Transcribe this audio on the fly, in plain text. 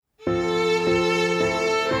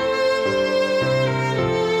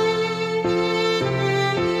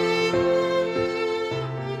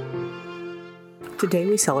Today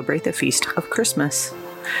we celebrate the feast of Christmas.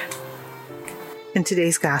 In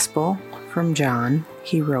today's Gospel from John,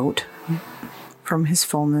 he wrote, "From his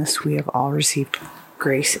fullness we have all received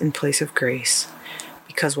grace in place of grace,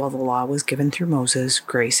 because while the law was given through Moses,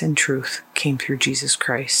 grace and truth came through Jesus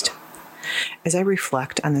Christ." As I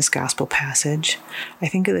reflect on this Gospel passage, I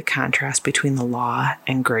think of the contrast between the law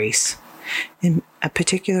and grace. In a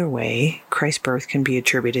particular way, Christ's birth can be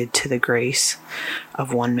attributed to the grace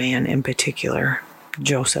of one man in particular,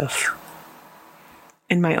 Joseph.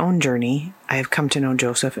 In my own journey, I have come to know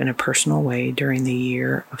Joseph in a personal way during the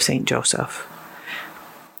year of St. Joseph.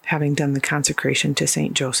 Having done the consecration to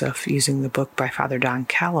St. Joseph using the book by Father Don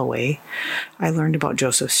Calloway, I learned about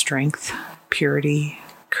Joseph's strength, purity,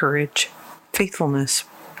 courage, faithfulness,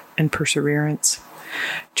 and perseverance.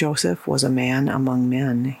 Joseph was a man among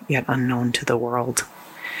men, yet unknown to the world.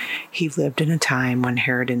 He lived in a time when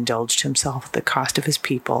Herod indulged himself at the cost of his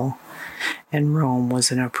people, and Rome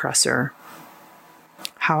was an oppressor.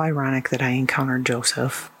 How ironic that I encountered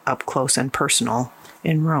Joseph up close and personal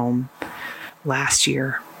in Rome last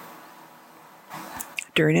year.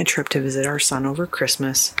 During a trip to visit our son over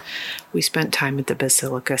Christmas, we spent time at the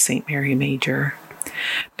Basilica St. Mary Major.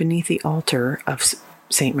 Beneath the altar of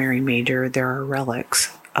St. Mary Major, there are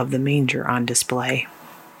relics of the manger on display.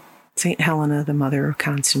 St. Helena, the mother of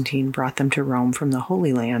Constantine, brought them to Rome from the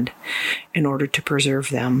Holy Land in order to preserve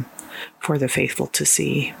them for the faithful to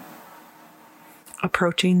see.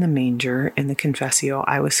 Approaching the manger in the Confessio,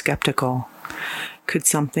 I was skeptical. Could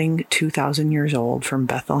something 2,000 years old from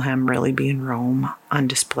Bethlehem really be in Rome on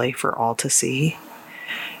display for all to see?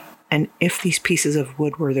 And if these pieces of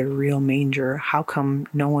wood were the real manger, how come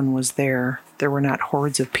no one was there? There were not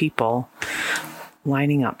hordes of people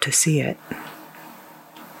lining up to see it.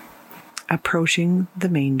 Approaching the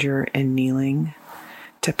manger and kneeling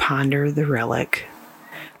to ponder the relic,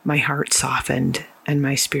 my heart softened and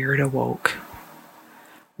my spirit awoke.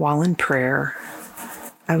 While in prayer,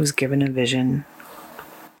 I was given a vision.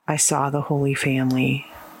 I saw the Holy Family,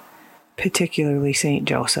 particularly St.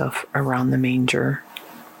 Joseph, around the manger.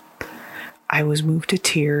 I was moved to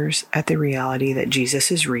tears at the reality that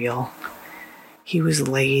Jesus is real. He was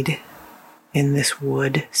laid in this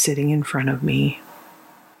wood sitting in front of me.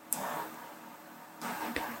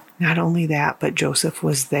 Not only that, but Joseph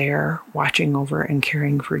was there watching over and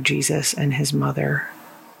caring for Jesus and his mother.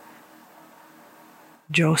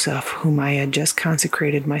 Joseph, whom I had just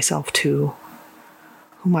consecrated myself to,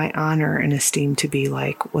 whom I honor and esteem to be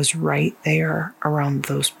like, was right there around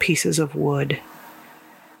those pieces of wood,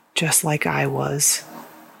 just like I was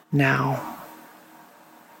now.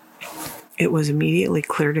 It was immediately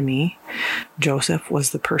clear to me Joseph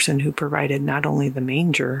was the person who provided not only the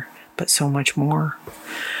manger, but so much more.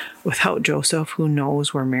 Without Joseph, who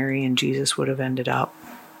knows where Mary and Jesus would have ended up?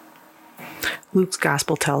 Luke's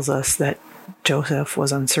gospel tells us that Joseph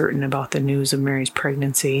was uncertain about the news of Mary's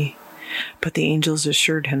pregnancy, but the angels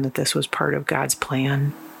assured him that this was part of God's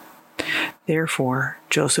plan. Therefore,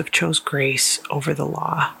 Joseph chose grace over the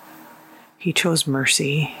law. He chose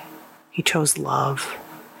mercy. He chose love.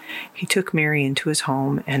 He took Mary into his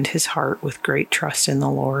home and his heart with great trust in the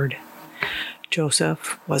Lord.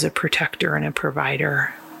 Joseph was a protector and a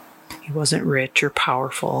provider. He wasn't rich or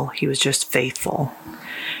powerful. He was just faithful.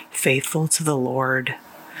 Faithful to the Lord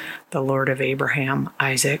of Abraham,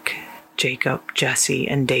 Isaac, Jacob, Jesse,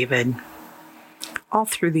 and David. All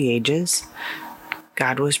through the ages,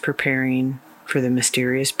 God was preparing for the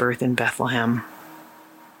mysterious birth in Bethlehem.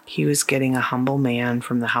 He was getting a humble man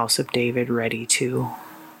from the house of David ready too.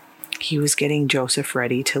 He was getting Joseph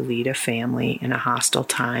ready to lead a family in a hostile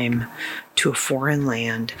time to a foreign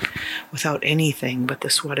land without anything but the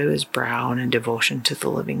sweat of his brow and a devotion to the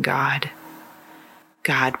living God.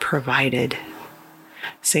 God provided.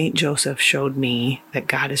 St. Joseph showed me that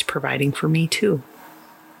God is providing for me too.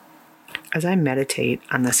 As I meditate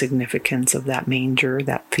on the significance of that manger,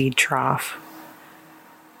 that feed trough,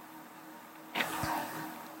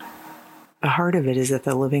 the heart of it is that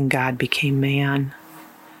the living God became man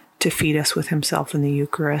to feed us with himself in the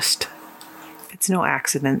Eucharist. It's no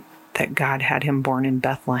accident that God had him born in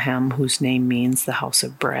Bethlehem, whose name means the house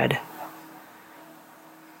of bread.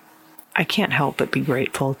 I can't help but be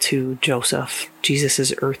grateful to Joseph,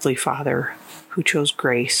 Jesus' earthly father, who chose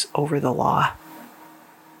grace over the law.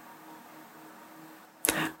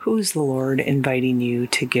 Who is the Lord inviting you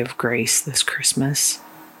to give grace this Christmas?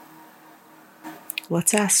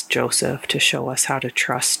 Let's ask Joseph to show us how to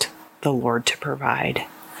trust the Lord to provide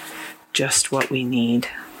just what we need.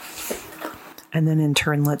 And then in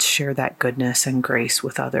turn, let's share that goodness and grace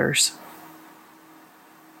with others.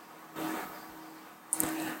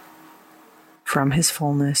 From his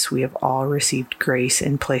fullness, we have all received grace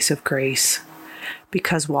in place of grace,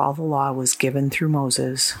 because while the law was given through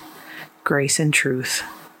Moses, grace and truth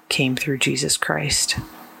came through Jesus Christ.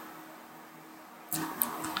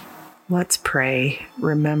 Let's pray.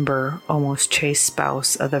 Remember, O most chaste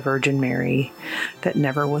spouse of the Virgin Mary, that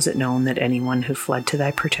never was it known that anyone who fled to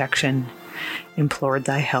thy protection, implored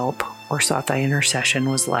thy help, or sought thy intercession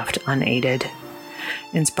was left unaided.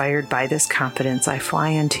 Inspired by this confidence, I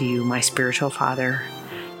fly unto you, my spiritual Father,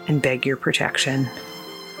 and beg your protection.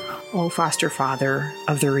 O foster Father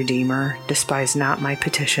of the Redeemer, despise not my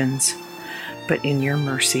petitions, but in your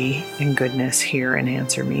mercy and goodness hear and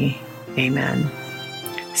answer me. Amen.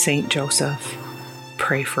 Saint Joseph,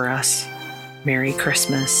 pray for us. Merry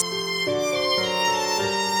Christmas.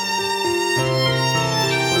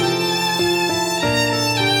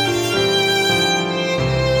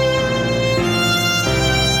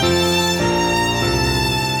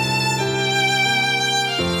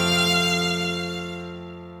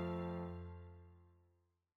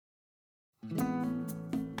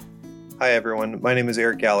 Hi everyone, my name is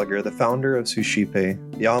Eric Gallagher, the founder of Suscipe,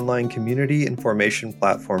 the online community and formation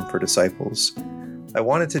platform for disciples. I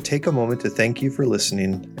wanted to take a moment to thank you for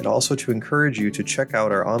listening and also to encourage you to check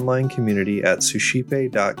out our online community at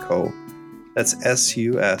suscipe.co. That's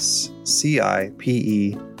suscipe.co.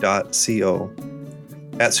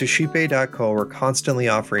 At suscipe.co, we're constantly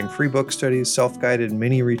offering free book studies, self-guided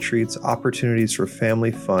mini retreats, opportunities for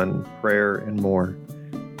family fun, prayer, and more.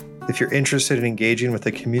 If you're interested in engaging with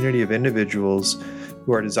a community of individuals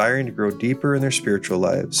who are desiring to grow deeper in their spiritual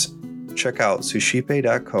lives, check out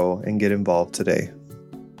suscipe.co and get involved today.